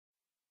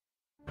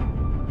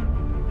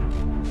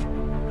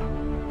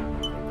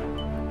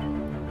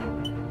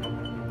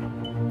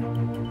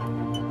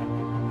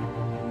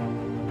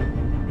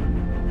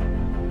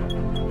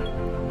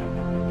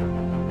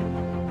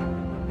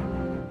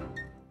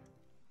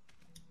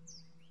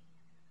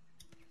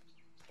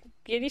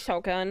dir die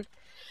Schaukel an.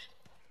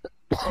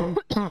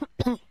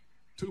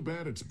 Too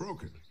bad it's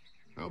broken.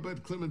 I'll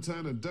bet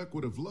Clementine and Duck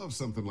would have loved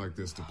something like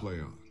this to play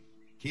on.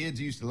 Kids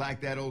used to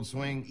like that old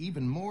swing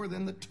even more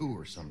than the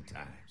tour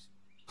sometimes.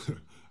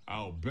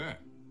 I'll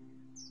bet.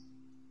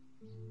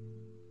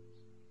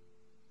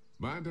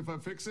 Mind if I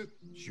fix it?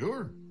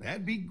 Sure,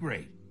 that'd be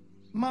great.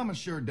 Mama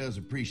sure does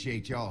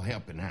appreciate y'all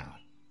helping out.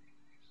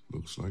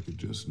 Looks like it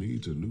just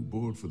needs a new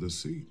board for the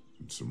seat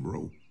and some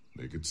rope.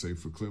 Make it safe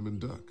for Clem and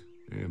Duck.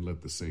 And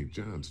let the St.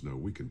 John's know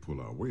we can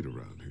pull our weight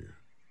around here.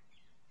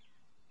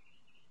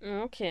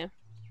 Okay.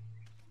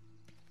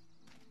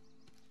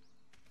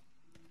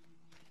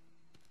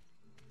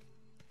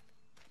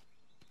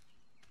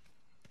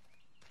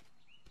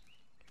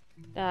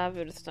 Da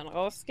würde es dann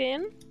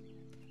rausgehen.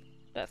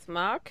 Das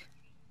Mark.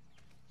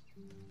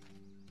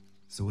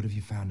 So what have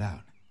you found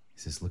out?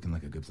 Is this looking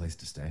like a good place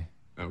to stay?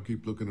 I'll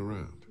keep looking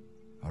around.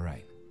 All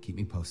right, keep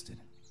me posted.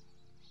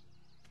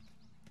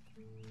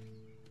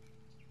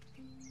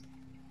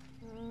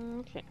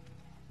 Okay.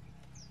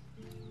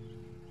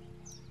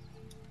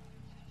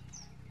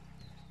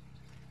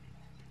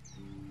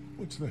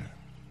 What's that?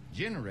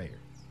 Generator.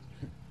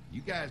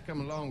 You guys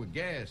come along with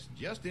gas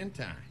just in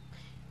time.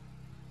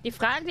 Die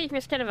Frage, die ich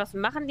mir stelle, was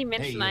machen die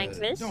Menschen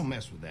eigentlich Don't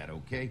mess with that,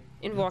 okay?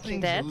 in Walking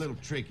Things are Dead, a little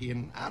tricky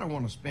and I don't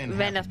want to spend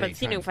wenn half das a day Benzin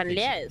trying to irgendwann fix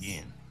leer it ist?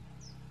 again.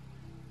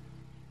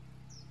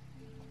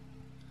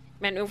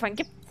 Ich meine, irgendwann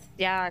gibt es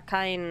ja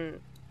kein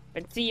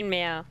Benzin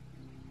mehr.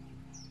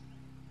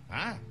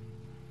 Hi.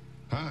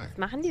 Hi. Was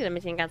machen die denn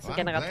mit den ganzen Well,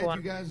 I'm glad you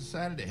Generatoren? guys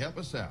decided to help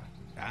us out.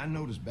 I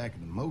noticed back at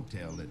the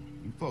motel that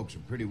you folks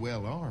are pretty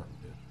well armed.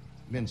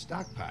 Been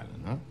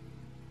stockpiling, huh?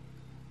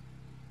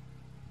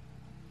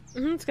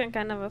 Es kann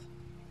keiner was.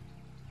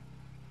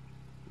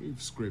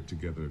 We've scraped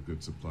together a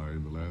good supply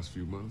in the last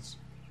few months.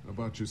 How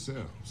about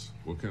yourselves?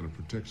 What kind of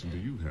protection do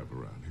you have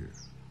around here?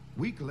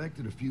 We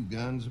collected a few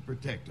guns to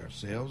protect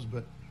ourselves,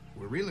 but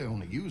we really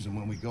only use them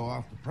when we go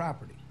off the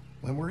property.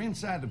 When we're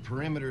inside the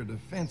perimeter, the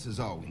fence is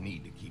all we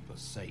need to keep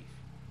us safe.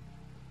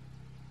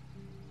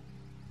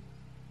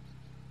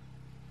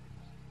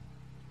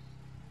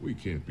 We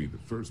can't be the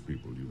first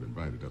people you've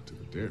invited up to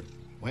the dairy.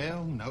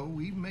 Well, no,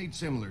 we've made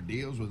similar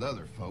deals with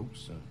other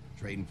folks,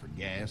 trading for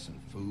gas and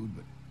food,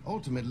 but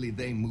ultimately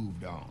they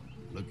moved on,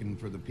 looking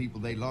for the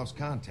people they lost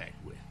contact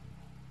with.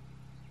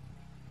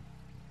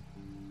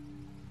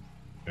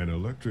 An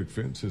electric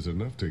fence is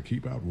enough to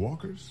keep out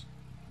walkers?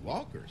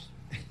 Walkers?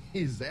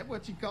 Is that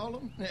what you call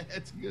them?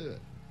 That's good.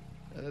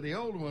 The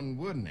old one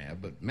wouldn't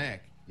have, but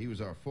Mac, he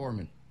was our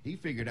foreman, he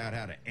figured out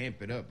how to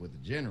amp it up with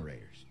the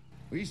generators.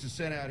 We used to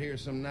sit out here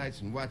some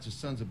nights and watch the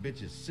sons of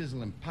bitches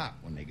sizzle and pop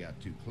when they got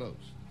too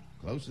close.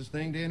 Closest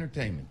thing to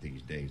entertainment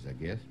these days, I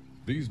guess.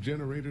 These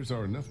generators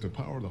are enough to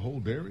power the whole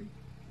dairy?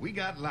 We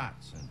got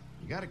lots, and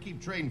we gotta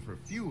keep trading for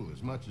fuel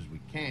as much as we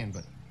can,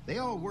 but they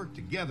all work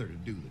together to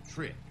do the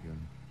trick,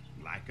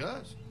 like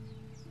us.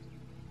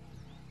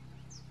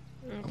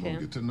 I'm Okay. gonna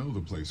get to know the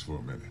place for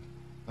a minute.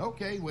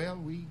 Okay, well,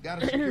 we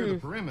gotta secure the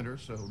perimeter,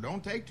 so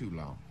don't take too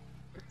long.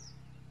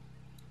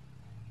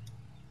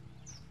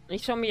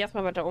 Ich schaue mich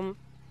erstmal weiter um.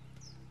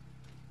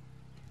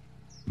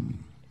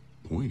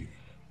 Pointy.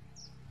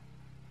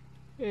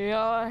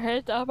 Ja,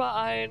 hält aber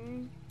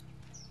ein.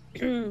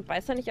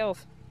 Weiß er nicht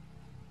auf.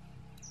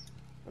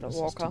 Oder This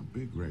is Walker. too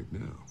big right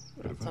now.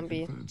 But Oder if I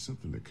Zombie. can find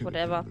something that can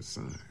Whatever. down the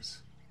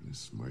size,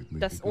 this might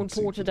make Das a good seat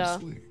Untote for the da.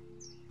 sling.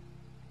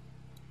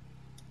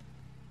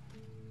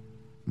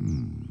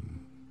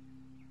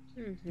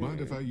 Mind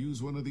if I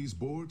use one of these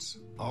boards?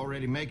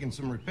 Already making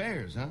some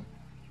repairs, huh?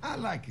 I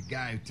like a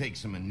guy who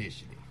takes some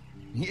initiative.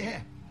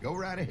 Yeah, go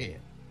right ahead.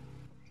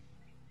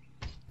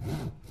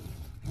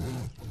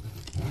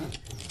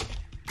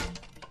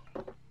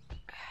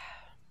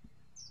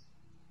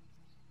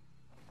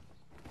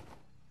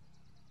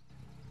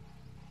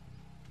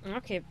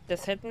 Okay,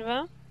 das hätten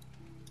wir.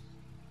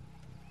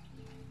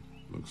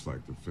 Looks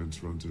like the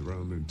fence runs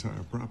around the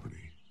entire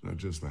property, not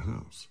just the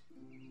house.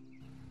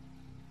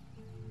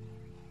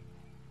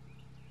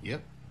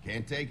 Yep,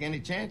 can't take any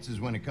chances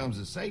when it comes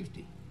to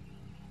safety.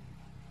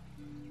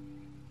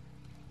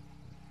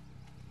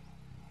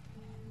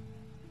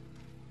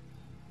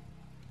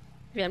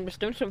 Wir werden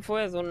bestimmt schon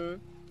vorher so einen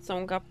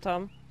Song gehabt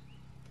haben.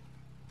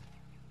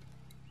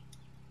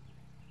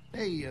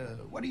 Hey,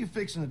 what are you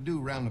fixing to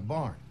do around the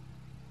barn?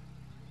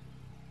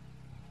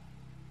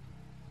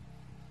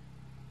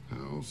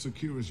 How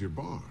secure is your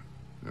barn?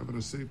 Having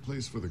a safe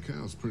place for the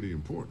cows pretty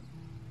important.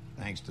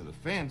 Thanks to the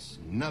fence,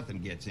 nothing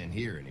gets in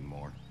here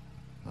anymore.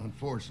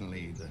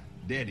 Unfortunately, the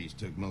Daddies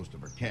took most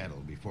of our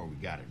cattle before we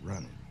got it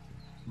running.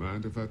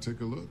 Mind if I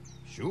take a look?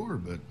 Sure,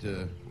 but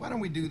why don't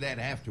we do that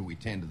after we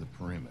tend to the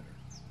perimeter?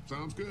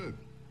 Sounds good.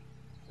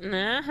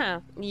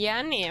 Aha,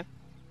 ja, nee.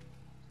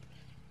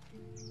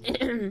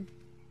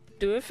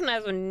 Dürfen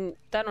also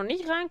da noch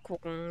nicht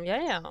reingucken. Ja,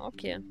 ja,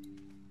 okay.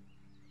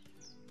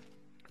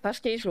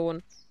 Versteh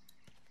schon.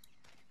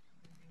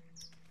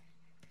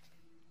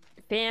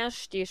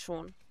 Versteh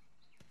schon.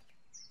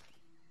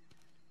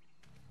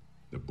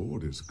 The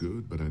board is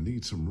good, but I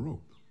need some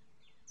rope.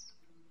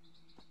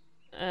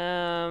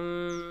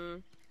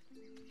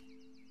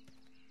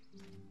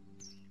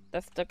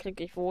 Das da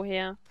kriege ich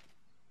woher?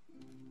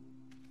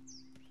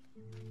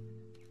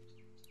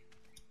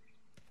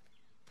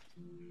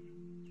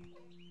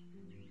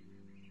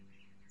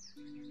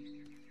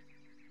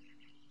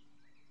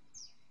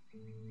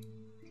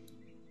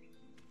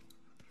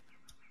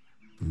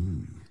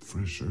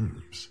 Fresh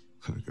herbs.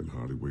 I can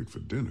hardly wait for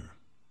dinner.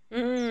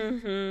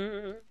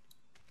 Mhm.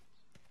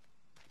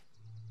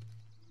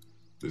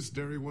 This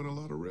dairy won a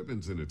lot of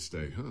ribbons in its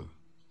day, huh?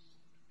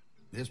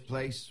 This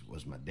place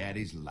was my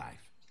daddy's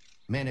life.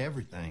 Meant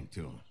everything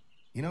to him.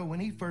 You know,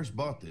 when he first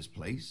bought this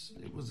place,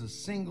 it was a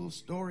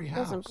single-story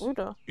Das ist ein house.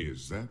 Bruder.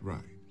 Is that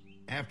right?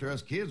 After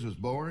us kids was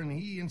born,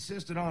 he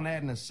insisted on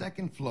adding a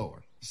second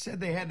floor. He said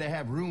they had to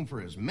have room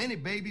for as many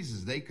babies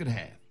as they could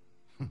have.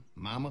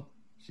 Mama,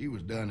 she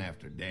was done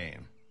after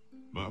Dan.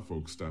 My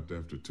folks stopped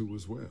after 2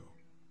 as well.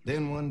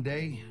 Then one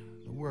day,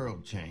 the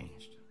world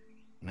changed.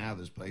 Now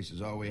this place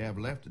is all we have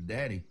left of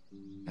Daddy.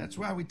 That's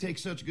why we take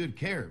such good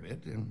care of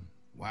it, and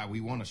why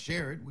we want to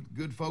share it with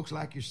good folks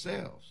like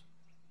yourselves.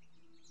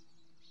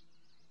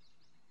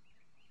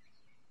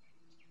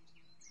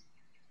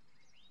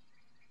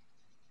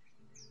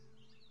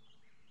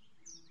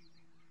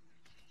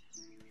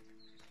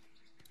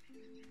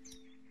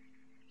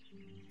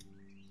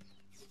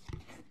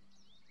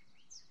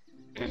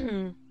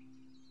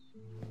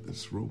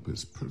 This rope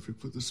is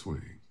perfect for the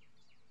swing.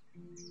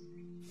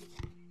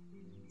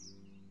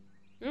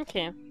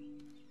 Okay.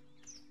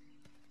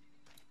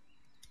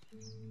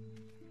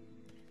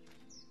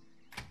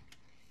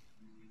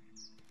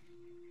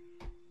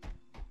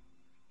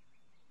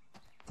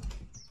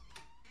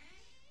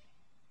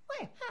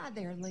 Well, hi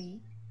there, Lee.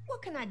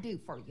 What can I do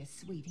for you,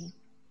 sweetie?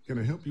 Can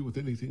I help you with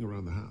anything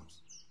around the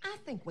house? I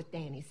think with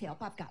Danny's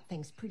help, I've got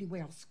things pretty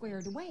well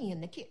squared away in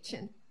the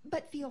kitchen.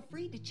 But feel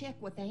free to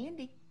check with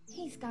Andy.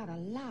 He's got a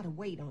lot of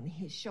weight on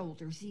his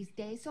shoulders these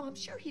days, so I'm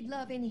sure he'd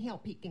love any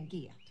help he can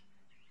get.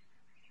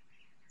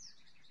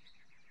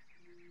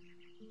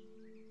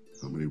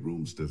 How many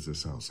rooms does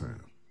this house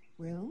have?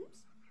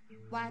 Rooms?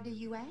 Why do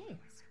you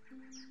ask?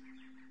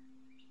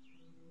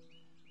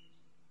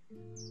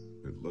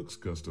 It looks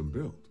custom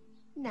built.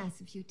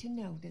 Nice of you to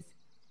notice.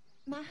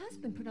 My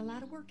husband put a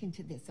lot of work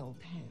into this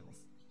old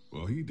house.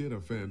 Well, he did a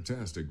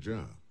fantastic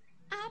job.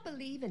 I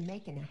believe in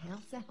making a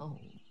house a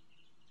home.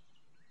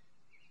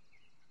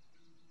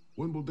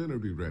 When will dinner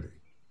be ready?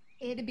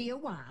 It'll be a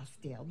while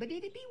still, but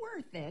it'll be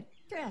worth it.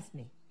 Trust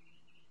me.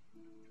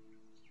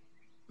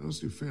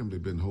 How's your family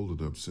been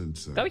holding up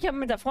since... Ich glaube, ich habe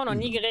mit der Frau noch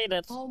nie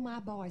geredet. All my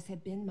boys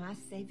have been my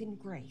saving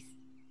grace.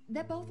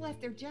 They both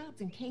left their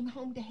jobs and came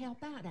home to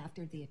help out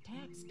after the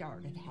attack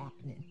started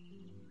happening.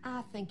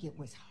 I think it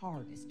was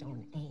hardest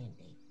on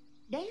Andy.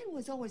 Dan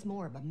was always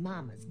more of a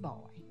mama's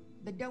boy,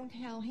 but don't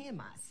tell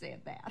him I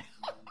said that.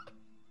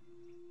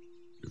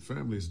 Your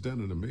family's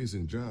done an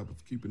amazing job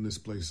of keeping this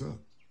place up.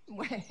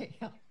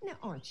 Well, now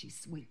aren't you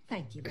sweet?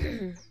 Thank you,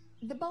 Lee.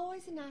 The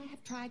boys and I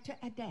have tried to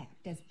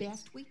adapt as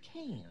best we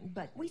can,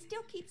 but we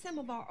still keep some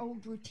of our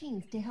old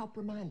routines to help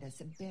remind us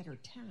of better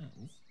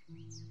times.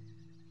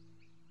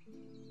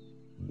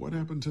 What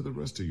happened to the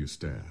rest of your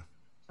staff?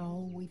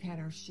 Oh, we've had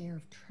our share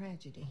of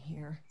tragedy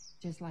here,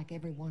 just like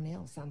everyone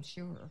else, I'm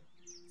sure.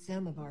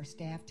 Some of our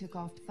staff took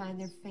off to find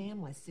their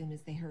family as soon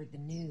as they heard the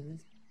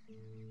news.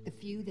 The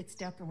few that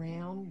stuck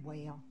around,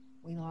 well,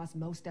 we lost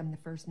most of them the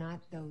first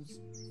night those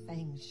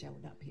things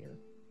showed up here.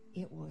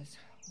 It was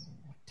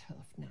a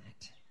tough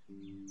night.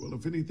 Well,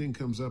 if anything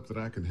comes up that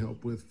I can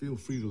help with, feel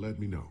free to let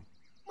me know.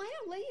 Well,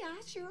 Lee,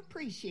 I sure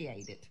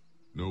appreciate it.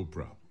 No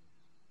problem.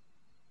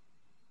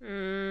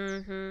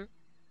 Mhm.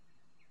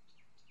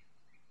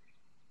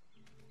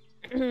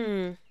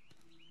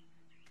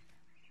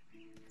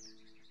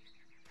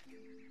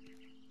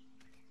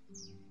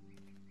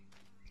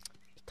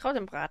 Ich traue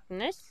dem Braten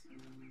nicht.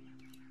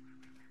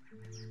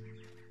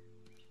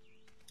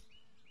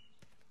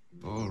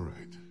 All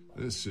right.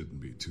 This shouldn't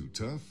be too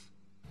tough.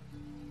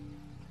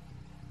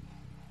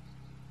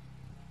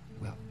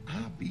 Well,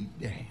 I'll be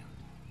damned.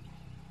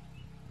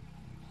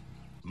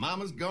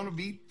 Mama's gonna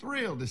be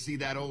thrilled to see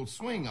that old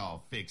swing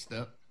all fixed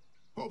up.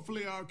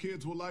 Hopefully our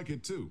kids will like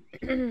it too.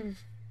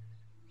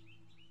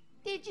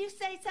 Did you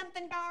say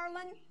something,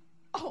 darling?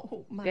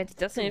 Oh, my Wer hat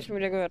das denn jetzt schon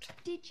wieder gehört?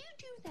 Did you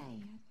do that?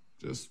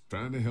 Just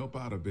trying to help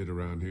out a bit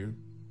around here.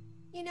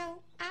 You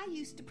know, I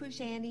used to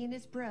push Andy and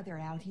his brother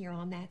out here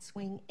on that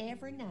swing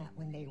every night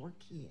when they were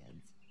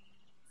kids.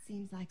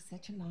 Seems like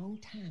such a long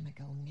time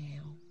ago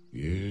now.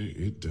 Yeah,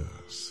 it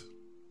does.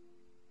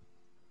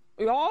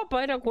 Ja,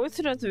 bei der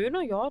Größe der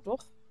Söhne, ja,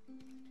 doch.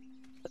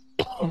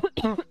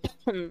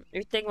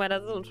 Ich denke mal,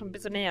 das ist uns schon ein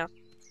bisschen näher.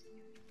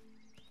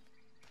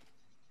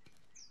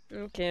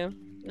 Okay,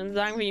 dann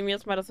sagen wir ihm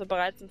jetzt mal, dass wir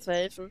bereit sind zu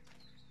helfen.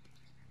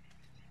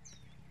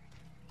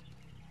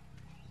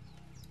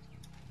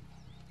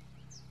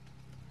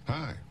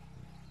 Hi.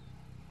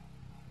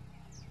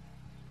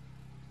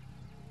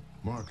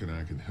 Mark and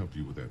I can help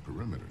you with that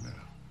perimeter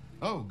now.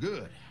 Oh,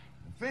 good.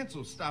 The fence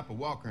will stop a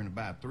walker in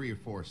about 3 or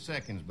 4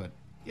 seconds, but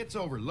gets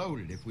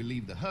overloaded if we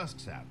leave the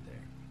husks out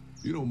there.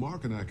 You know,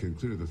 Mark and I can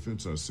clear the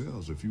fence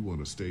ourselves if you want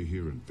to stay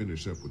here and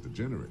finish up with the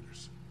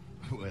generators.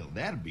 Well,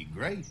 that'd be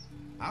great.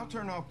 I'll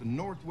turn off the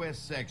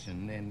northwest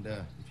section, and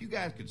if you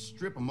guys could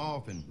strip them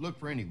off and look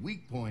for any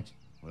weak points,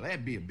 well,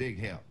 that'd be a big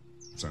help.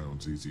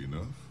 Sounds easy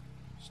enough.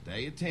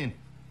 Stay attentive.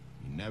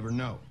 You never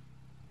know.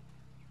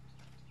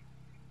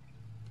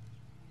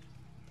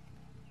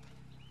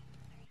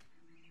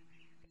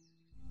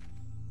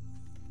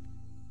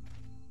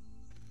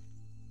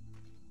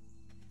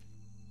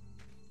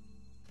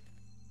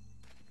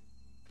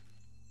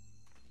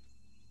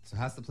 So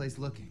how's the place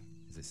looking?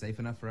 Is it safe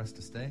enough for us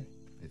to stay?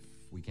 If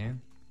we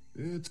can?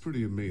 It's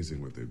pretty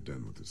amazing what they've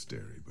done with this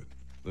dairy, but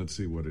let's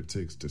see what it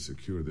takes to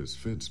secure this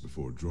fence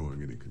before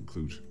drawing any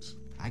conclusions.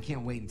 I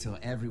can't wait until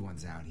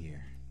everyone's out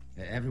here.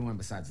 Everyone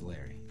besides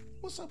Larry.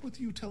 What's up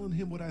with you telling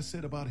him what I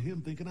said about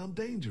him thinking I'm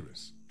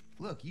dangerous?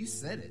 Look, you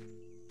said it.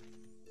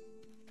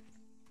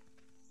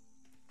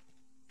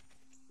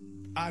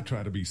 I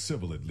try to be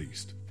civil at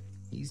least.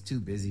 He's too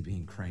busy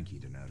being cranky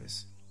to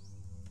notice.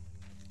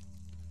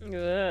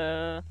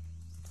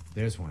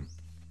 There's one.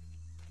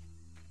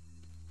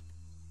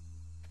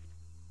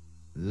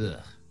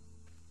 Ugh.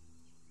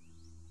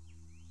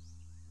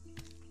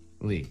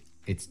 Lee,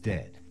 it's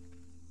dead.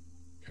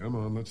 Come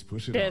on, let's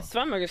push it Der off. ist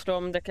zweimal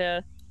gestorben, der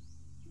Kerl.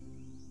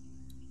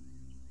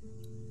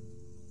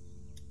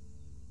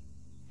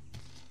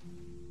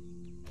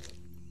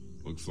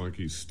 Looks like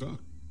he's stuck.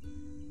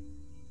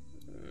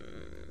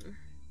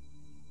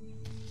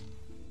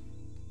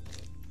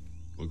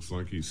 Looks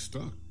like he's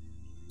stuck.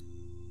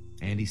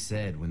 Andy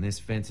said when this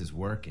fence is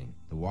working,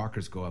 the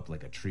walkers go up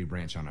like a tree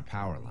branch on a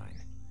power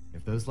line.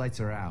 If those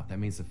lights are out, that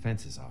means the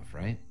fence is off,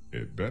 right?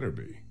 It better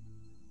be.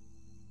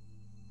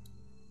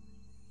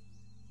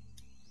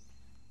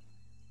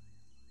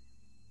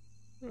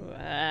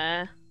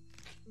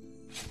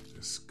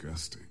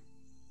 Disgusting.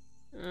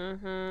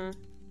 Mhm.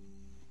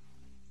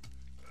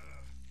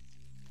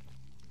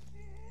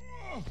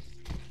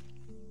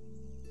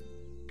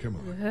 Come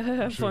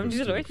on. Vor allem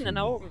diese leuchtenden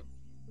Augen.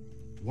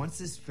 Once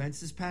this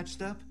fence is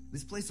patched up,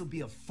 this place will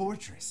be a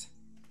fortress.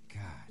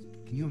 God,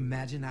 can you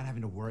imagine not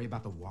having to worry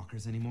about the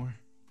walkers anymore?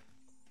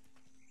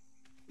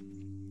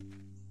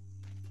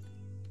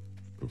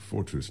 A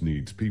fortress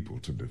needs people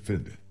to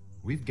defend it.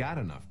 We've got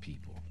enough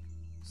people.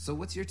 So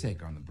what's your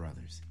take on the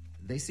brothers?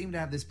 They seem to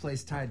have this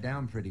place tied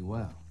down pretty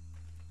well.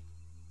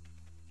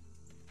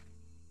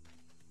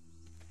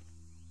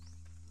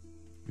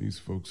 These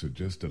folks are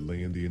just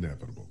delaying the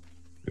inevitable.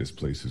 This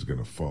place is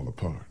gonna fall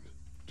apart,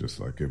 just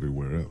like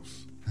everywhere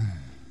else.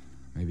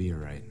 Maybe you're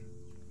right.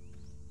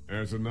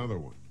 There's another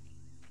one.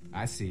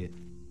 I see it.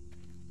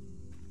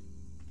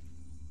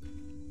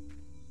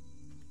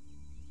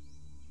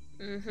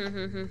 Man,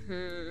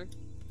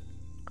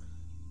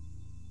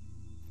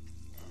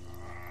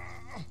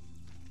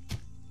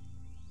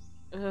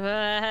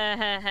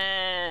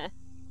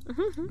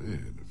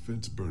 the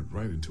fence burnt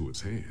right into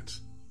its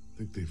hands. I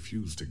think they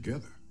fused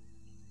together.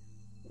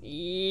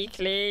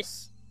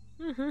 Eklig.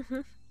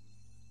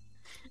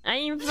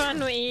 Einfach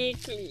nur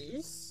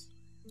eklig.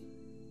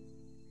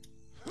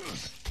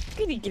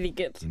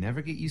 You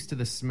never get used to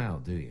the smell,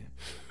 do you?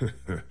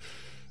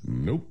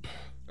 Nope.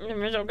 Ich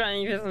möchte auch gar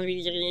nicht wissen,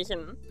 wie die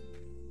riechen.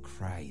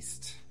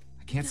 Christ.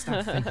 I can't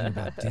stop thinking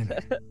about dinner.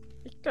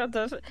 Ich glaube,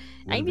 das...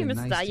 Eigentlich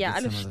müsste da ja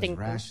alles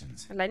stinken.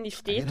 Allein die I get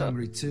Städte.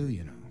 hungry too,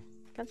 you know.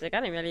 Kannst ja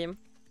gar nicht mehr leben.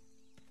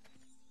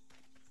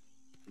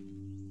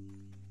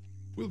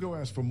 We'll go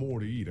ask for more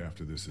to eat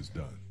after this is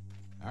done.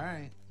 All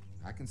right.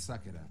 I can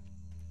suck it up.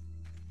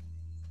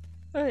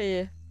 Oh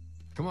je.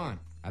 Come on.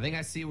 I think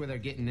I see where they're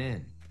getting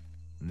in.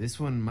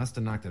 This one must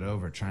have knocked it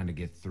over trying to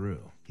get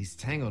through. He's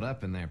tangled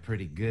up in there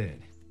pretty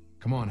good.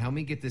 Come on, help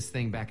me get this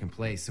thing back in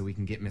place so we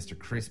can get Mr.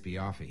 Crispy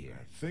off of here.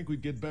 I think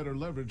we'd get better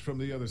leverage from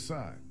the other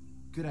side.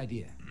 Good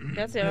idea.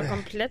 Der ist ja aber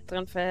komplett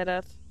dran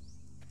verheddert.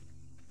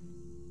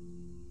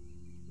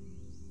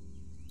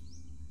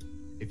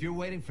 If you're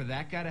waiting for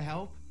that guy to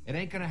help, it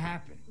ain't gonna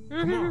happen.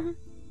 Come on.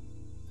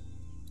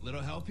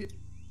 Little help here?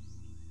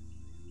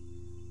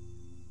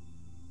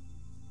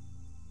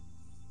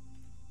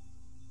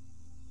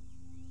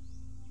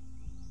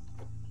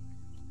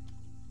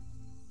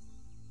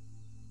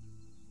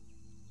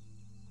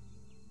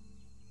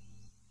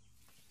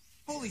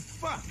 Holy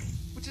fuck!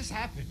 What just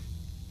happened?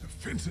 The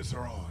fences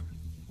are on.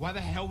 Why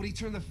the hell would he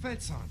turn the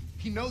fence on?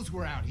 He knows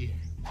we're out here.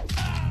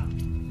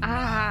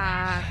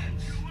 Ah.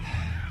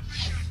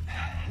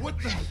 What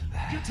the?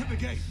 Get to the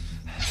gate.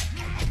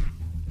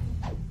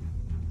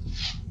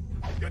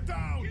 Get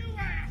down! You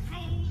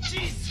asshole!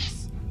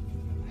 Jesus!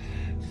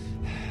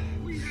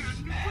 We had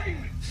an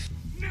agreement.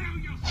 Now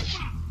you're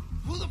fucked.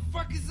 Who the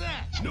fuck is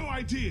that? No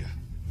idea.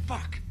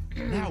 Fuck.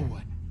 Now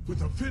what? With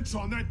the fence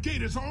on, that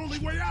gate is our only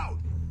way out.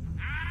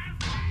 I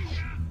see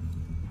ya.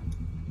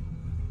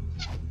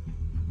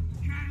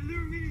 Trying to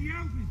lure me to the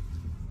open.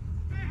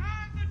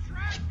 Behind the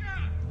tractor.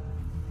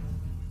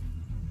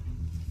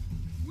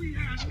 We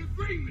had an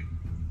agreement.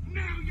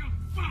 Now you're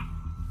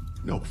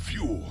fucked. No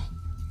fuel.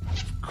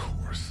 Of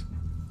course.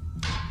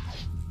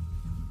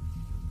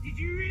 Did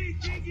you really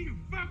think you could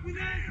fuck with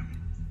them?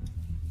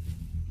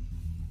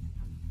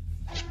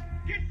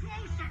 Get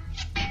closer!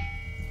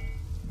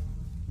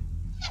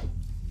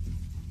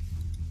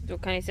 So,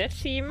 kann ich es jetzt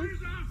schieben?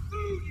 Where's our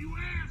food, you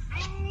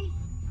assholes?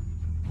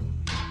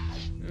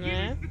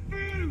 Ne. The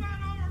food!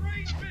 About our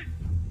arrangement!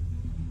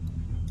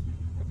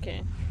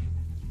 Okay.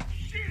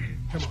 Shit!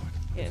 Come on.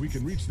 If we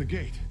can reach the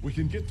gate, we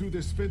can get through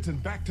this fence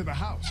and back to the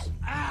house.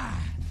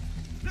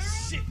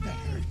 Shit, that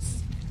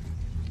hurts.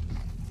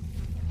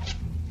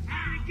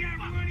 I get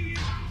money in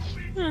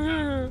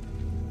Mhm.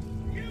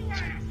 you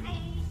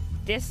assholes!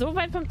 Der ist so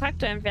weit vom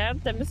Traktor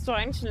entfernt, der müsste doch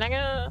eigentlich schon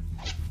lange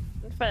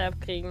einen Fall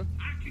abkriegen.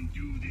 I can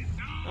do this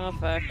all Oh,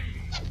 fuck. day.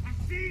 I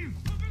see him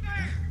over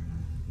there!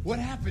 What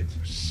happened?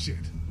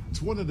 Shit.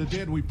 It's one of the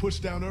dead we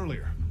pushed down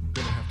earlier.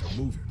 Gonna have to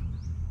move it.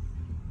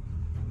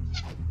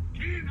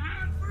 Can't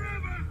hide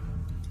forever!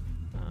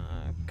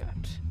 Oh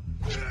Gott.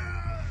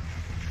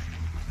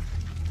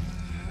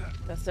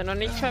 Dass der noch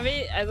nicht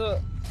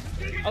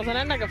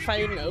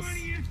auseinandergefallen ist. Now we're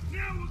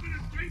gonna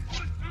take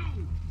what's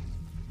owed.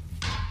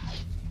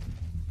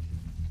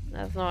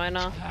 Da ist noch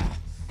einer.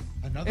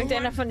 Another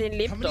Irgendeiner one? von denen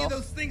lebt How many of doch.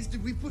 those things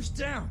did we push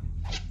down?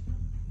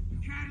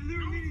 Try to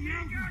lure me to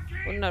help you.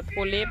 100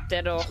 pro lebt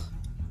der doch.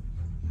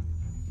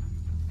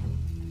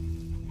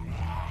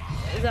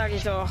 Sag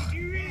ich doch.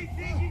 You really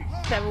think you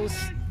Servus.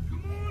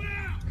 come on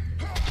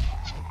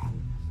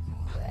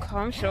out?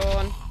 Komm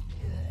schon.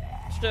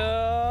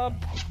 Stirb.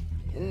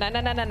 Nein,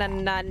 nein, nein, nein,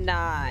 nein, nein,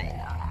 nein.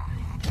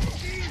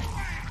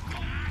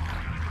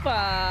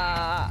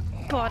 Boah,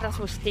 das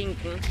muss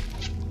stinken.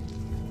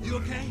 You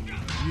okay?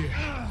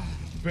 Yeah.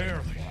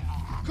 Barely.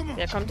 Come on.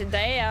 Der kommt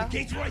hinterher.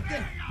 Gate's right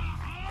there.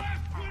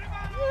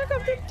 Der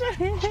kommt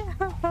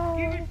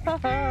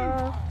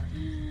hinterher.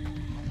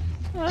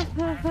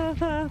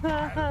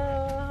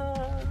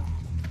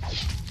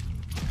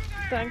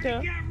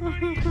 Danke.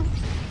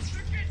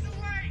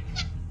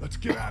 Let's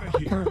get out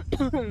of here.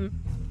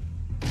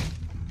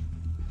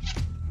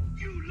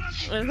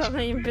 Das ist auch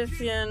nicht ein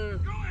bisschen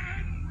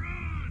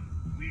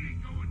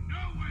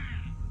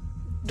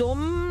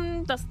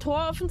dumm, das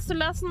Tor offen zu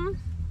lassen.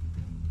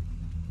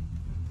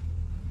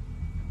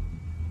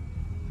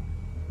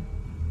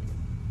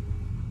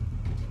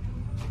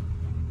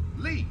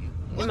 Lee,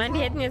 Ich meine,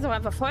 die hätten jetzt auch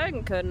einfach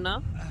folgen können,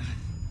 ne?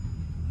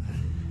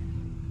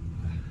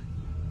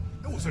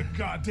 There was a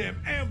goddamn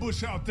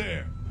ambush out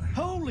there.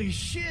 Holy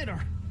shit,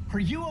 are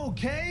you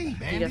okay?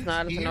 Sieht das noch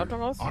alles in here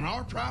Ordnung aus? on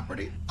our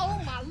property? Oh,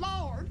 my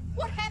Lord!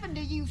 What happened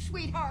to you,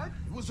 sweetheart?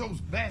 It was those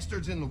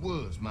bastards in the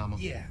woods, Mama.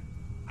 Yeah,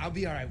 I'll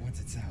be alright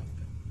once it's out,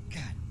 but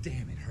god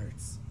damn, it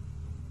hurts.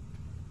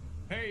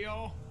 Hey,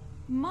 y'all.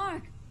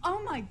 Mark,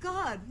 oh my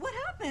God, what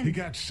happened? He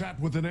got shot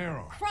with an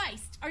arrow.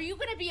 Christ, are you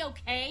gonna be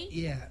okay?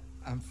 Yeah,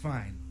 I'm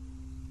fine.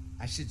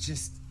 I should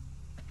just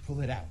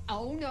pull it out.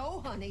 Oh,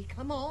 no, honey.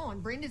 Come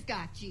on. Brenda's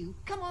got you.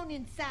 Come on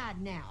inside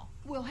now.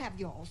 We'll have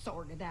you all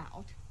sorted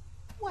out.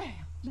 Well,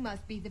 you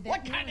must be the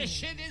What veterinarian. kind of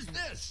shit is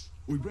this?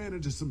 We ran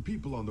into some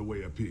people on the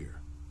way up here.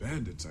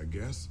 Bandits, I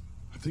guess.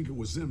 I think it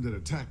was them that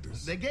attacked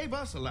us. They gave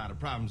us a lot of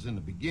problems in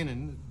the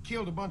beginning,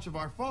 killed a bunch of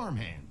our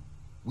farmhand.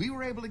 We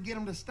were able to get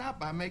them to stop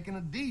by making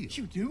a deal.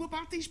 You knew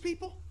about these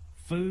people?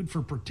 Food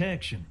for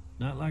protection.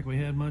 Not like we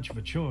had much of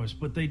a choice,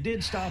 but they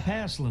did stop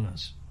hassling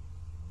us.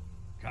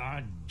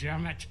 God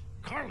damn it.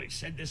 Carly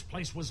said this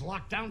place was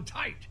locked down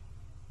tight.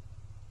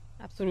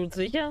 Absolut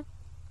sicher?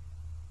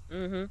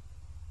 Mhm.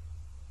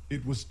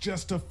 It was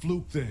just a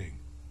fluke thing.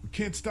 We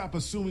can't stop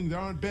assuming there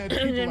aren't bad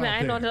people Nehmen wir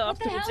out ein, there. oder What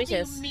the hell absolut do sicher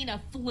you ist. mean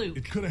a fluke?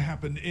 It could have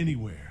happened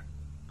anywhere.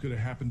 Could have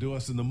happened to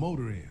us in the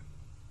motor inn.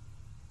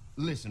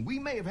 Listen, we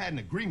may have had an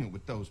agreement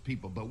with those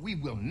people, but we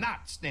will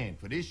not stand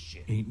for this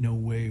shit. Ain't no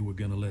way we're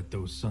gonna let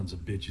those sons of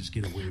bitches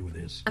get away with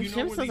this. Am You know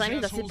schlimmsten where ist eigentlich,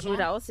 these dass die assholes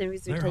Brüder are? aussehen wie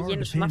so They're hard to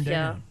italienische pin Mafia.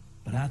 down,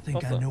 but I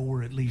think I Hoffe. know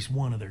where at least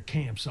one of their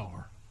camps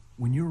are.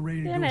 When you're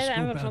ready to Ja, go nein, scope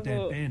einfach out schon that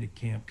so bandit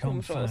camp,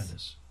 come komisch find aus.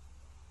 us.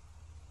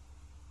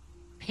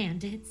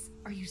 Bandits?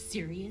 Are you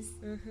serious?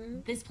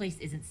 This place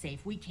isn't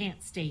safe. We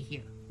can't stay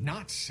here.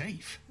 Not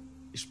safe.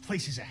 This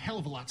place is a hell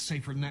of a lot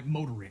safer than that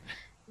motor inn.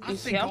 I Ich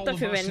think wäre auch all of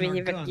dafür, us wenn and wir our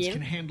hier guns weggehen.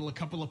 can handle a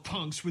couple of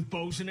punks with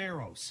bows and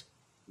arrows.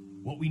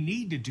 What we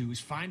need to do is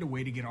find a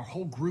way to get our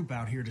whole group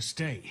out here to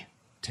stay.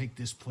 Take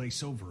this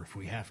place over if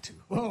we have to.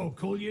 Oh,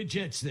 cool your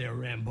jets there,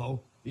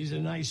 Rambo. These are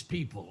nice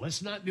people.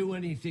 Let's not do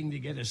anything to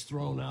get us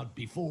thrown out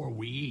before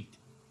we eat.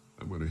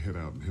 I'm gonna head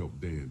out and help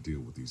Dan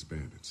deal with these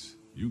bandits.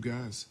 You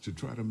guys should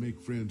try to make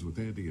friends with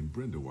Andy and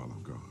Brenda while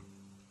I'm gone.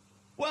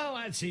 Well,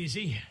 that's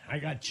easy. I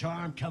got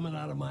charm coming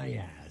out of my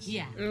ass.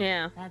 Yeah.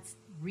 Ja. That's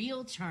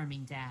real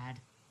charming, Dad.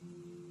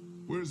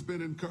 Where's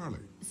Ben and Carly?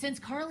 Since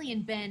Carly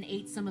and Ben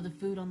ate some of the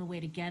food on the way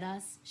to get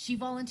us, she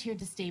volunteered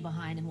to stay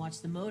behind and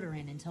watch the motor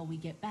inn until we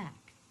get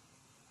back.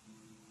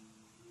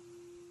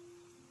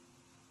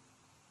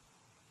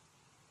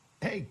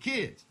 Hey,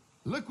 kids,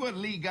 look what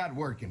Lee got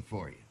working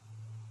for you.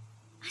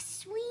 A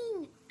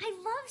swing. I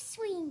love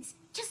swings.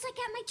 Just like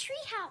at my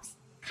treehouse.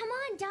 Come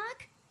on,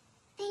 Doc.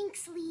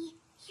 Thanks, Lee.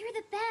 You're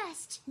the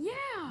best.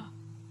 Yeah.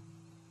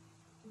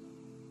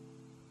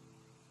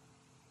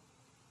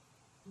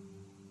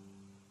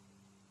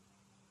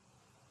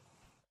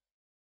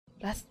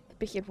 Lasst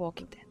mich in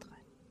Walking Dead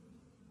rein.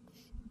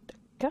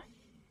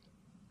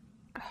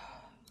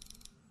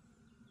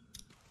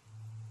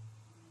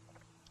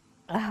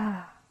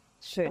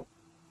 Schön.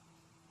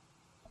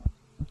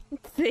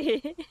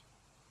 C.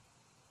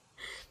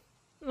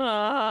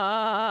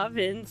 Ah,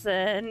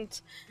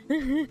 Vincent.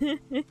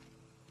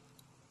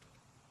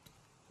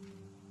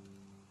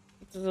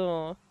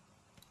 So.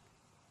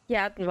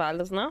 Hier hatten wir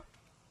alles, ne?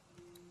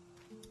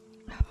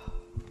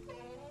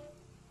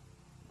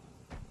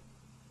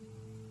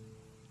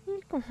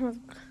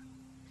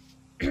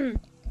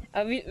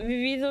 Aber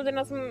wieso denn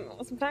aus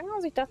dem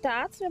Krankenhaus? Ich dachte, der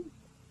Arzt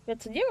wäre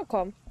zu dir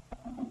gekommen.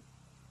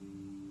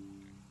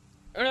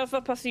 Und das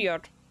war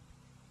passiert.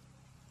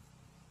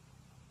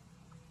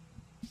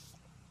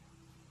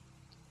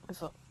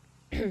 Also.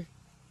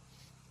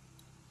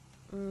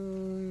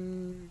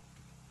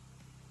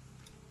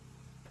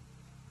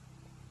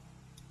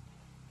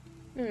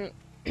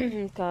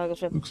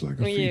 Looks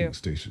like a feeding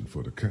station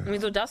for the cow.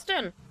 Wieso das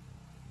denn?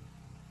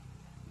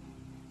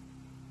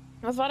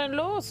 Was war denn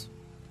los?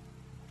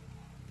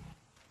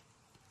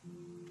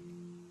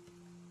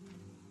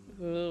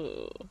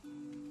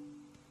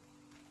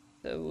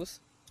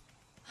 Servus.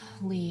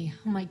 Lee,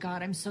 oh my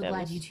god, I'm so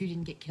glad you two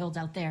didn't get killed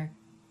out there.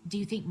 Do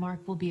you think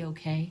Mark will be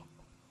okay?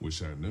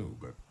 Wish I knew,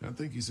 but I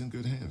think he's in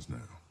good hands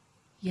now.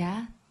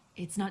 Yeah?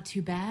 It's not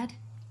too bad?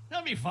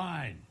 They'll be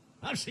fine.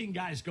 I've seen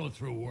guys go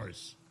through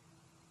worse.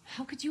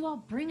 How could you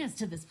all bring us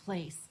to this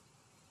place?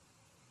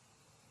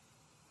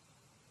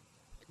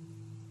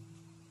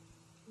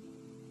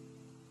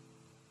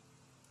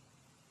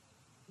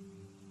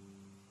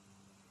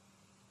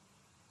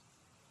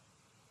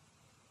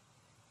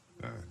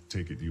 I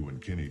take it you and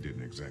Kenny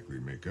didn't exactly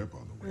make up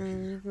on the way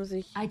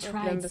here. I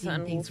tried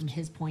seeing things from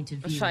his point of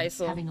view,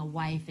 having a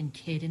wife and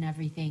kid and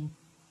everything,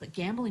 but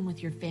gambling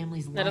with your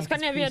family's life is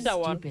pretty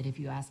stupid if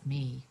you ask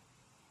me.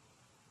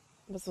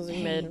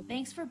 Hey,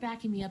 thanks for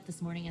backing me up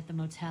this morning at the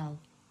motel.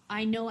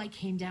 I know I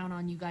came down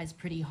on you guys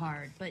pretty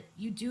hard, but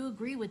you do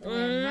agree with the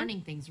way I'm running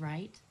things,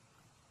 right?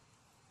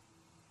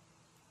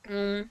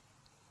 You're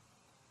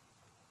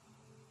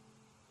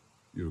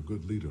a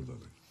good leader,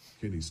 Lily.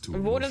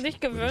 Wurde sich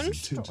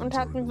gewünscht und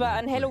hatten wir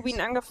an Halloween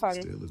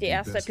angefangen. Die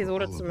erste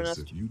Episode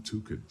zumindest.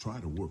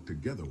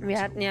 Wir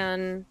hatten ja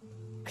einen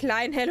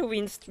kleinen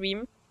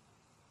Halloween-Stream.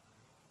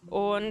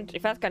 Und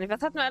ich weiß gar nicht,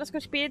 was hatten wir alles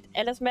gespielt?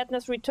 Alice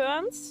Madness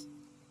Returns.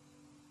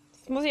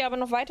 Das muss ich aber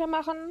noch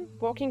weitermachen.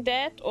 Walking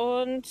Dead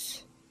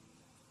und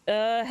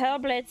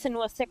Hellblade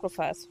Senua's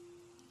Sacrifice.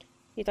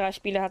 Die 3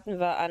 Spiele hatten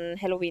wir an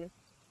Halloween.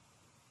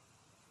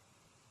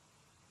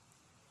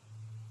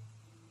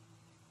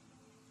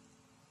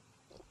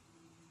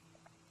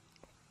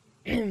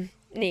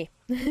 Nee.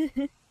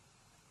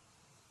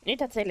 Nee,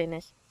 tatsächlich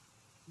nicht.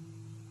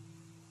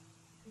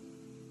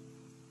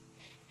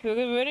 Für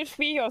gewöhnlich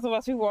spiele ich auch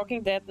sowas wie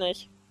Walking Dead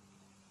nicht.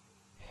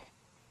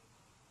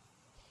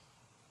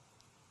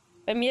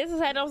 Bei mir ist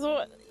es halt auch so,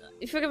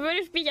 für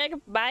gewöhnlich spiele ich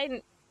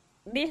allgemein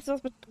nichts,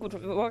 was mit... Gut,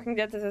 Walking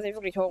Dead ist ja nicht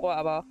wirklich Horror,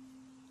 aber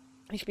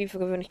ich spiele für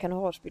gewöhnlich keine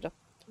Horrorspiele.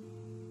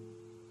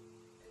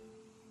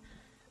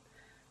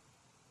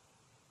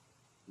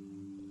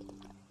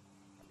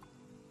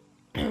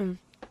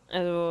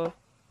 Also...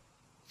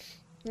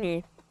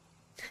 Nee.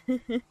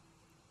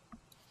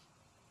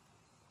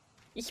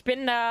 Ich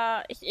bin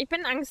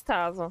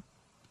Angsthase. Und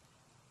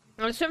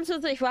das Schlimmste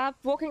ist, ich habe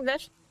Walking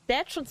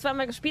Dead schon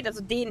 2-mal gespielt,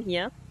 also den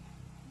hier.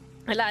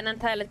 Alle anderen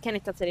Teile kenne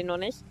ich tatsächlich noch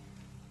nicht.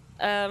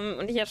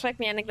 Und ich erschrecke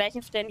mich an den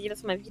gleichen Stellen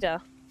jedes Mal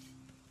wieder.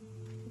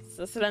 Das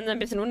ist dann ein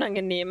bisschen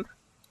unangenehm.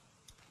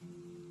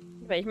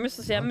 Weil ich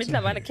müsste es ja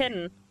mittlerweile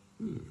kennen.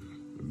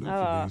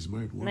 Aber,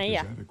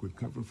 naja.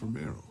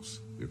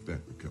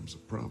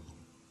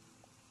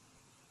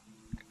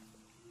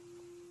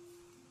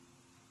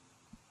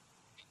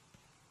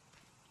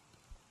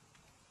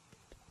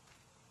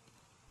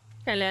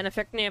 Kein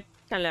Lerneffekt, nee,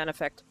 kein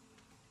Lerneffekt.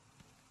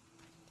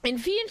 In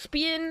vielen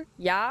Spielen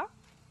ja,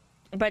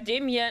 und bei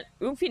dem hier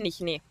irgendwie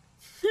nicht, nee.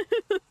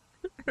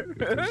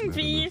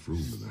 Irgendwie. Ich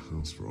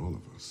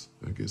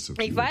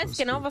weiß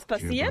genau, was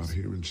passiert.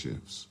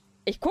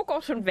 Ich gucke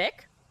auch schon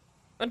weg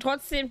und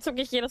trotzdem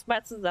zucke ich jedes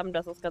Mal zusammen.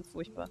 Das ist ganz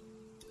furchtbar.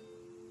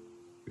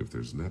 Ja,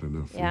 ich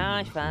weiß.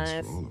 Ja, ich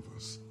weiß.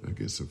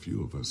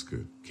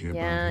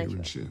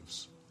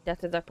 Ich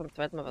dachte, er sagt beim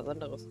zweiten Mal was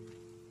anderes.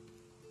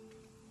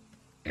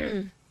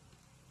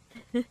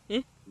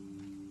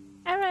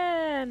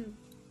 Aaron!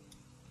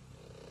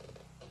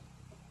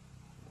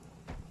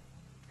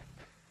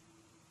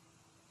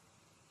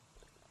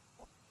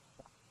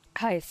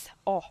 Heiß.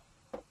 Oh.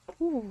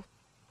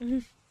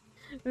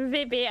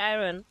 WB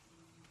Iron.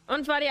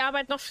 Und war die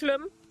Arbeit noch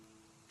schlimm?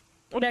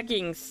 Oder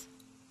ging's?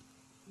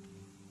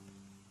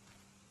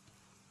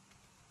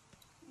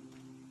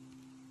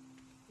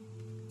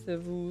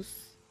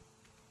 Servus.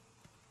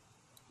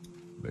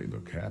 They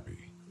look happy.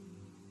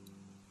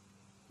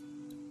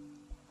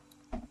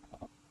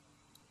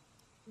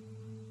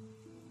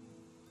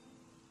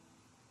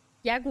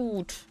 Ja,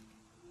 gut.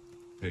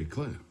 Hey,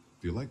 Clem,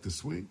 do you like the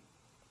swing?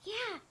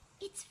 Yeah,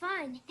 it's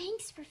fun.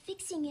 Thanks for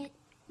fixing it.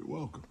 You're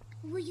welcome.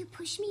 Will you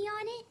push me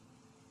on it?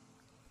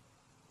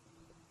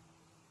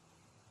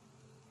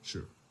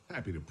 Sure.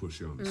 Happy to push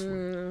you on the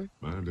swing.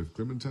 Mind if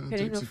Clementine Kenn ich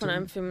takes nur it von to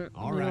einem you? Film.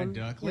 All right,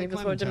 Duck. Nee, Let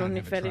bis heute noch Clementine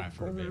nicht have a fertig, try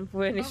for a bit.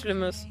 wo er nicht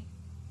schlimm ist.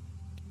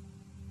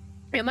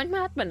 Ja,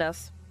 manchmal hat man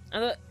das.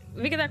 Also,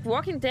 wie gesagt,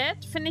 Walking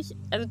Dead finde ich,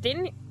 also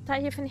den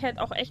Teil hier finde ich halt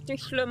auch echt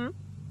nicht schlimm.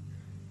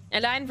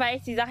 Allein, weil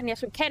ich die Sachen ja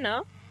schon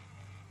kenne.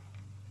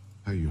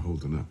 How you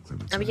holding up,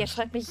 Clementine? Aber ich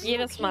erschrecke mich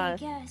jedes Mal.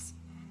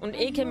 Und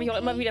ekel mich auch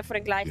immer wieder vor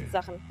den gleichen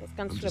Sachen. Das ist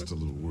ganz I'm schlimm. just a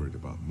little worried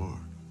about Mark.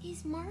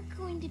 Is Mark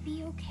going to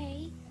be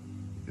okay?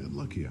 You're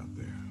lucky out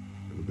there.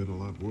 Could have been a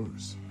lot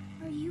worse.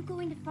 Are you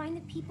going to find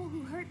the people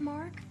who hurt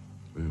Mark?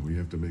 Man, we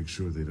have to make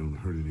sure they don't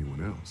hurt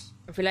anyone else.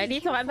 Vielleicht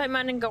liegt es auch einfach immer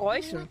an den I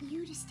Geräuschen. want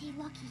you to stay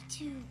lucky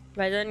too.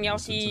 Weil dann ja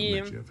auch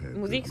die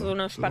Musik so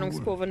eine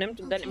Spannungskurve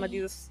nimmt und dann immer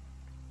dieses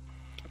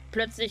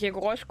plötzliche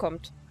Geräusch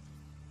kommt.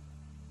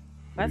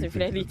 Weiß nicht,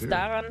 vielleicht liegt es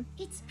daran.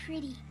 It's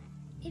pretty.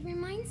 It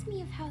reminds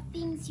me of how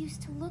things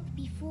used to look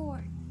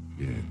before.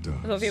 Yeah, it does.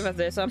 Das ist auf jeden Fall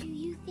seltsam. Do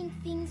you think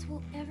things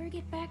will ever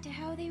get back to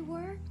how they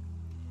were?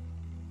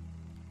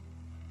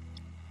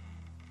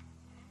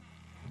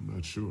 I'm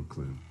not sure,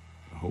 Clem.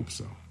 I hope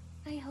so.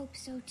 I hope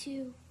so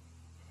too.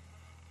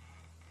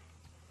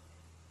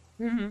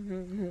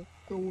 Don't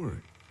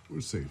worry.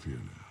 We're safe here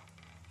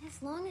now.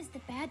 As long as the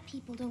bad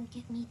people don't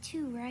get me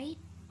too, right?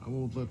 I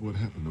won't let what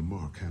happened to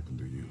Mark happen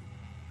to you.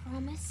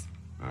 Promise?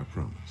 I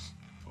promise.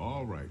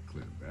 All right,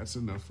 Clem. That's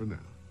enough for now.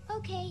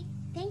 Okay,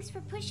 thanks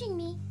for pushing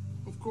me.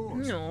 Of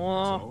course.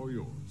 No. It's all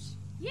yours.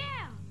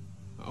 Yeah!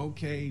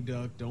 Okay,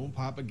 Duck, don't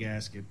pop a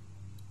gasket.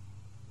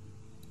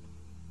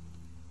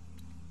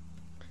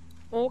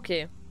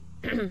 Okay.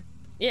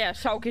 Ja,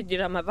 schaukelt dir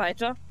da mal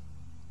weiter.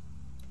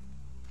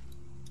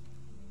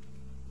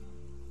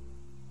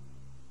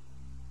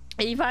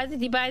 Ich weiß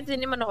nicht, die beiden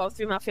sehen immer noch aus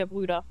wie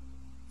Mafia-Brüder.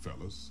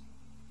 Fellas.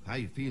 How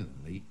you feeling,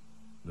 Lee?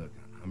 Look,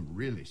 I'm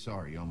really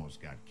sorry you almost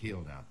got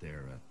killed out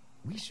there.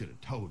 We should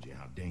have told you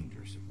how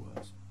dangerous it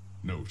was.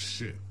 No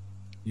shit.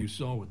 You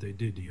saw what they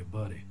did to your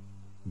buddy.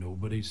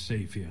 Nobody's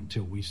safe here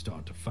until we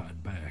start to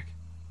fight back.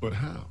 But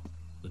how?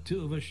 The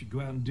two of us should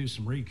go out and do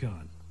some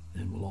recon.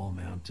 Then we'll all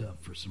mount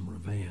up for some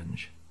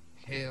revenge.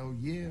 Hell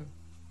yeah.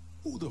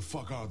 Who the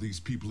fuck are these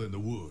people in the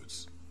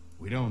woods?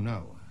 We don't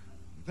know.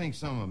 I think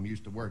some of them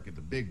used to work at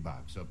the big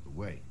box up the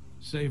way.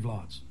 Save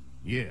lots.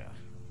 Yeah.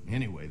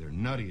 Anyway, they're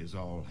nutty as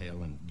all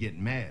hell and get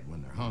mad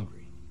when they're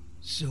hungry.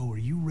 So are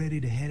you ready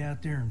to head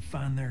out there and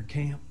find their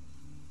camp?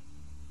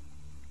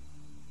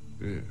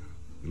 Yeah.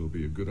 It'll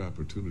be a good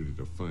opportunity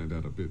to find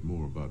out a bit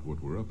more about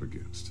what we're up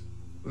against.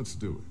 Let's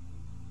do it.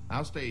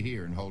 I'll stay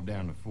here and hold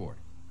down the fort.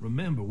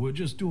 Remember, we're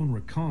just doing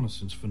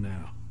reconnaissance for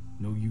now.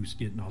 No use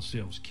getting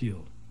ourselves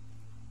killed.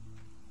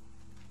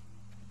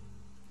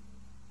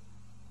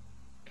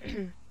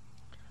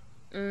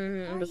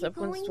 Bis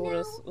Abgrund des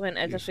Todes. Sein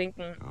alter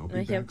Schinken.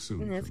 Ich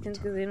habe ihn als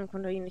Kind gesehen und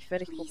konnte ihn nicht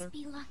fertig gucken.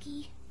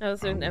 Aber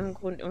aus irgendeinem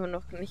Grund immer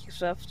noch nicht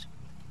geschafft.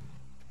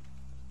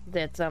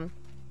 Seltsam.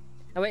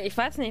 Aber ich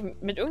weiß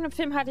nicht, mit irgendeinem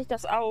Film hatte ich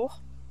das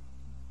auch.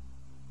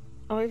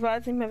 Aber ich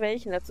weiß nicht mehr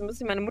welchen. Dazu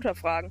müsste ich meine Mutter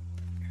fragen.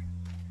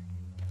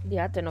 Die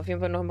hat den auf jeden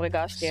Fall noch im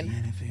Regal stehen.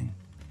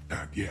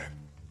 Not yet.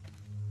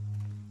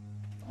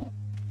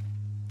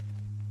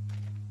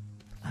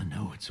 I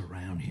know it's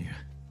around here.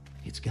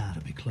 It's gotta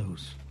be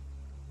close.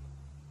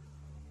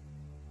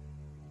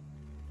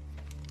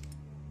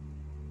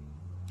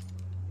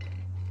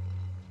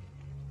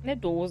 Eine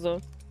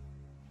Dose.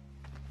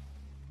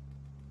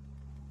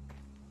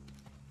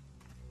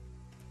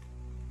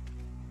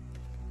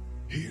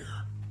 Here.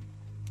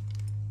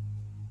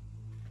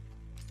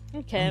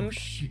 Ein Camp. Oh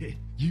shit,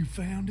 you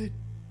found it?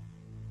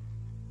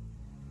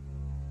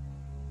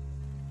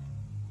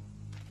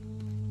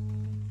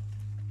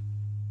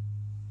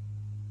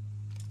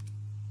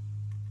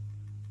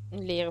 Ein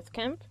leeres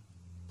Camp.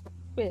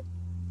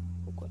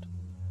 Oh Gott.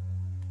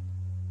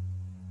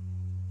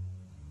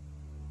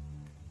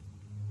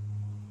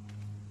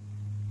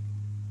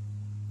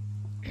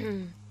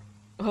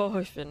 Oh,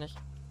 ich will nicht.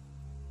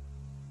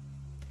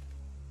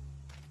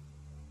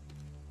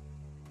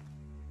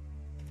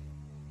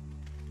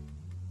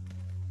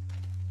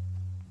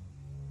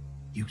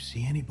 You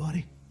see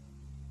anybody?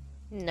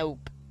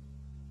 Nope.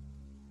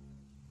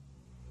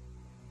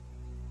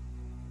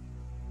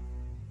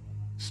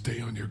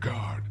 Stay on your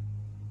guard.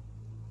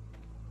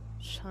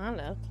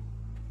 Charlotte.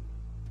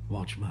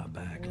 Watch my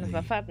back, Eine Lee.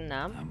 Waffe hat einen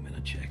Namen. I'm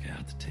gonna check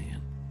out the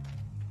tent.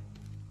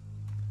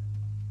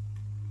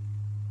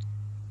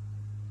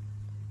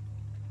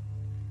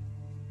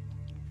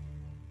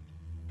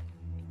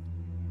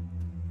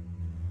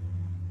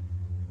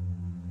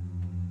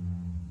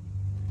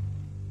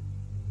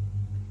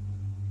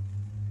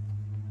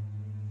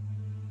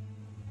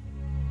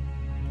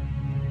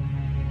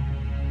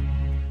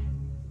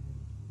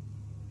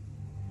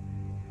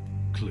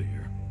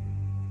 Clear.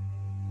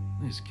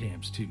 This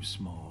camp's too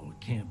small. It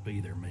can't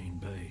be their main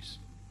base.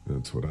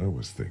 That's what I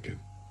was thinking.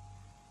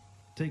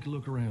 Take a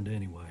look around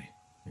anyway.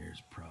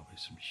 There's probably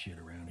some shit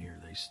around here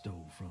they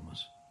stole from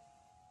us.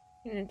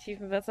 In den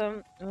tiefen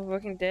Wasser.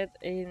 Walking Dead.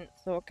 Ey,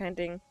 so kein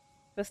Ding.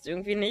 Wisst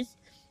irgendwie nicht.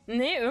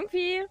 Nee,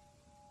 irgendwie.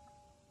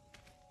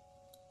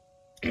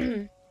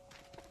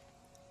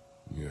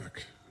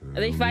 Yuck.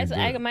 Also ich weiß,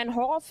 allgemein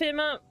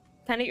Horrorfilme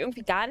kann ich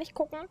irgendwie gar nicht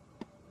gucken.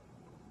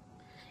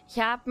 Ich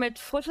habe mit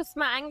Frisches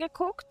mal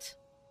angeguckt.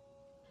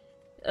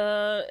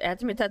 Er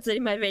hat mir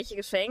tatsächlich mal welche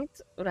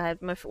geschenkt. Oder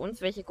halt mal für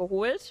uns welche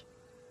geholt.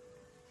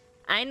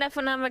 Einen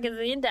davon haben wir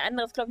gesehen. Der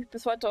andere ist, glaube ich,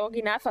 bis heute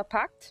original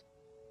verpackt.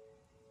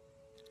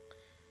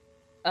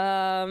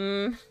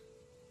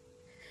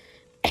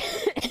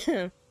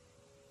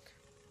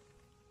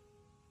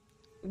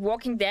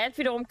 Walking Dead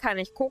wiederum kann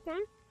ich gucken.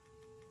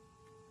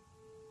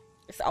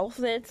 Ist auch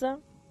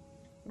seltsam.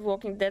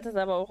 Walking Dead ist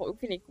aber auch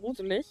irgendwie nicht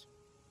gruselig.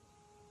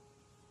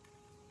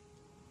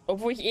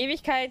 Obwohl ich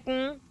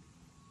Ewigkeiten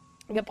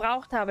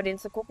gebraucht habe, den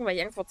zu gucken, weil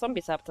ich Angst vor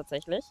Zombies habe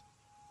tatsächlich.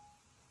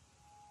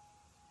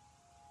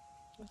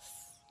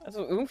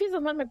 Also irgendwie ist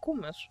das manchmal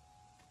komisch.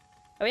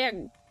 Aber ja,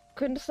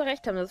 könntest du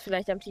recht haben, dass es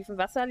vielleicht am tiefen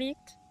Wasser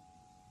liegt.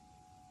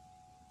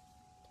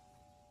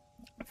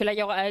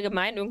 Vielleicht auch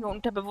allgemein irgendeine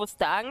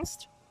unterbewusste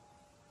Angst,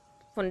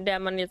 von der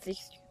man jetzt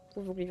nicht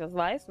so wirklich was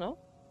weiß, ne?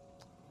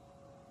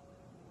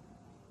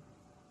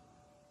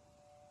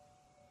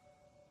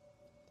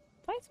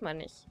 Weiß man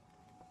nicht.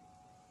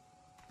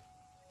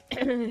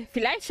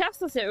 Vielleicht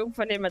schaffst du es ja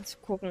irgendwann, den mal zu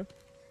gucken.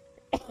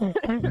 Oh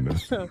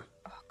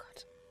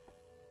Gott.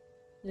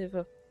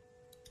 Hilfe.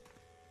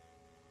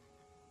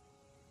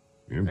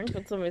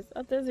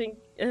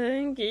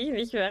 Deswegen gehe ich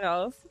nicht mehr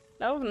raus.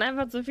 Laufen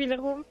einfach zu viele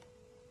rum.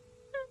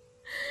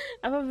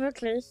 Aber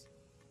wirklich.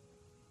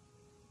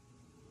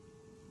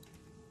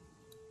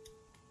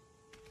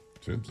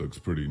 Tent looks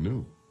pretty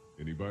new.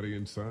 Anybody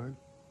inside?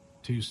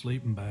 2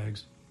 sleeping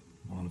bags.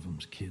 One of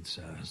them's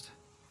kid-sized.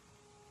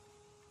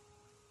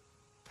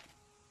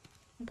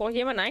 Braucht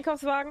jemand einen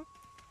Einkaufswagen?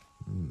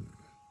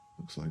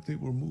 Looks like they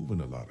were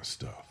moving a lot of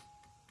stuff.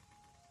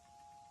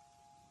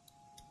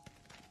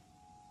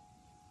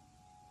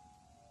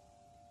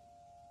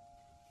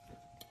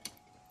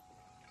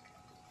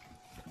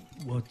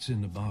 What's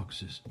in the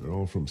boxes? They're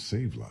all from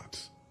save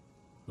lots.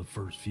 The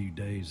first few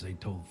days they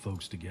told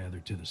folks to gather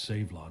to the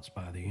save lots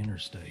by the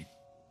interstate.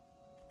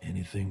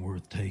 Anything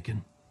worth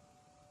taking?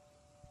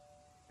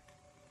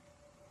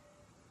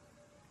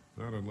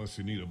 Not unless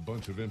you need a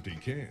bunch of empty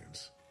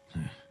cans.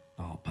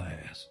 I'll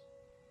pass.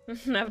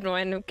 Ich hab nur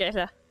einen im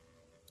Keller.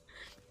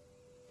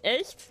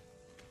 Echt?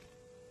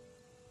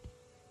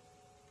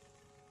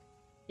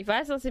 Ich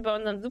weiß, dass sie bei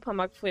unserem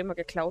Supermarkt früher immer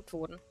geklaut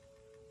wurden.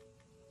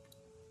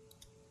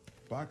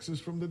 Boxes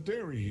from the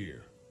dairy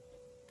here.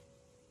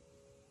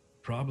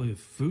 Probably the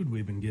food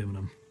we've been giving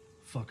them.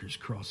 Fuckers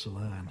cross the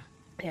line.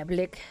 Der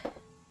Blick.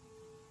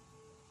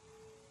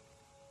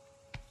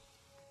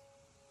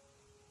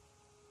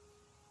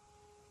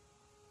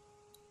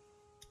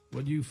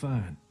 What'd you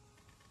find?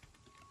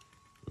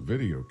 A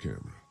video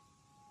camera.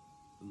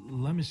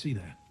 Let me see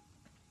that.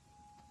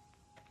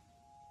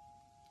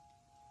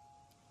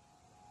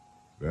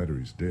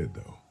 Battery's dead,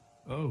 though.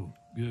 Oh,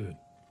 good.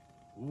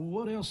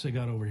 What else they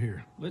got over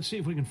here? Let's see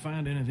if we can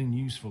find anything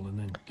useful and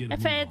then get it.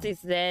 Verhält sich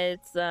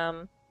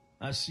seltsam.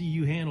 I see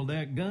you handled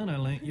that gun I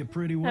lent you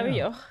pretty well. Hab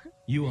ich auch.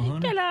 You a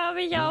hunter? Keller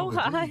habe ich auch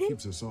ein.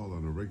 Keeps us all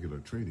on a regular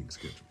training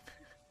schedule.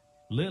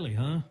 Lily,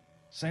 huh?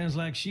 Sounds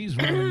like she's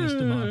running this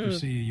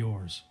democracy of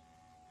yours.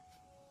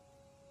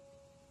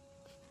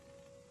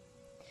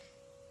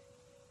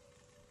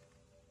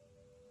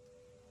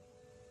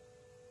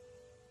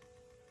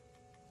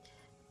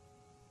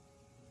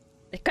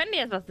 Ich könnte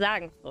jetzt was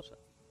sagen, Frische.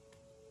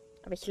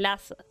 Aber ich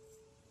lasse es.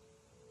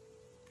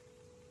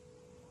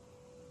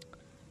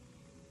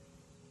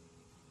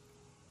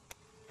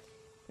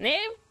 Nee,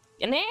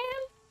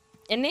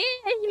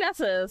 ich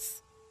lasse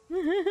es.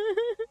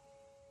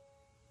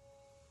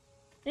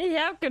 Ich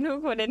hab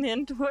genug von den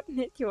hirntoten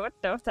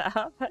Idioten auf der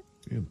Arbeit.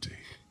 Empty.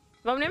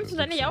 Warum nimmst du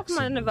dann nicht auch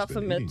mal eine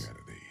Waffe mit?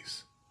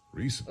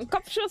 Ein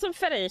Kopfschuss und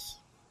fertig.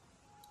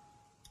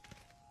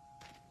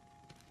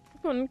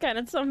 Und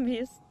keine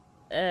Zombies.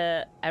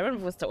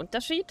 Aaron, wo ist der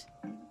Unterschied?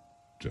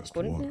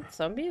 Kunden,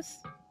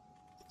 Zombies?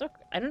 Ist doch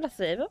ein und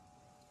dasselbe.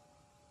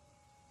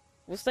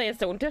 Wo ist da jetzt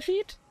der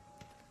Unterschied?